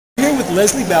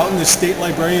Lesley Boughton, the State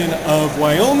Librarian of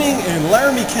Wyoming and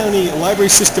Laramie County Library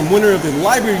System winner of the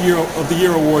Library of the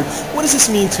Year Award. What does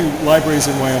this mean to libraries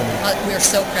in Wyoming? We are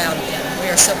so proud of them. We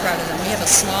are so proud of them. We have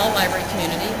a small library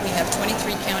community. We have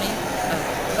 23 county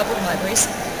public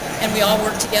libraries, and we all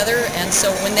work together. And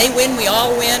so when they win, we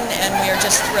all win, and we are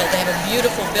just thrilled. They have a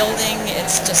beautiful building.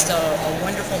 It's just a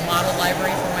wonderful model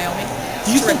library for Wyoming.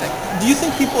 Terrific. Do you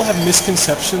think people have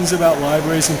misconceptions about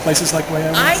libraries in places like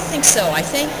Wyoming? I think so. I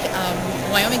think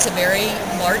Wyoming's a very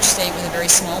large state with a very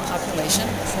small population.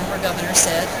 The former governor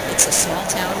said it's a small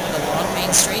town with a long main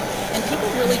street, and people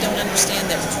really don't understand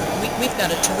that we've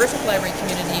got a terrific library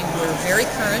community. We're very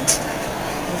current.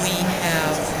 We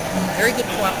have very good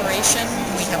cooperation.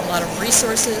 We have a lot of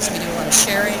resources. We do a lot of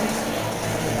sharing.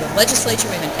 The legislature,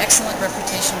 we have an excellent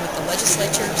reputation with the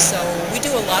legislature, so we do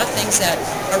a lot of things that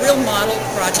are real model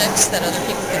projects that other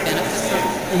people could benefit from.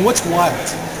 And what's WILD?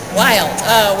 WILD,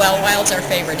 well, WILD's our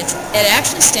favorite. It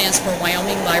actually stands for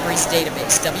Wyoming Libraries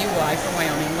Database, WY for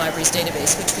Wyoming Libraries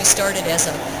Database, which we started as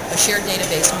a shared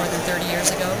database more than 30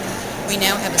 years ago. We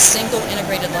now have a single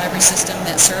integrated library system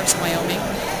that serves Wyoming.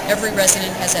 Every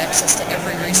resident has access to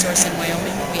every resource in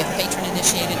Wyoming. We have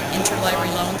patron-initiated interlibrary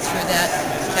loan through that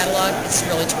catalog. It's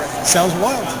really terrific. Sounds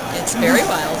wild. It's very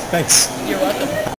wild. Thanks. You're welcome.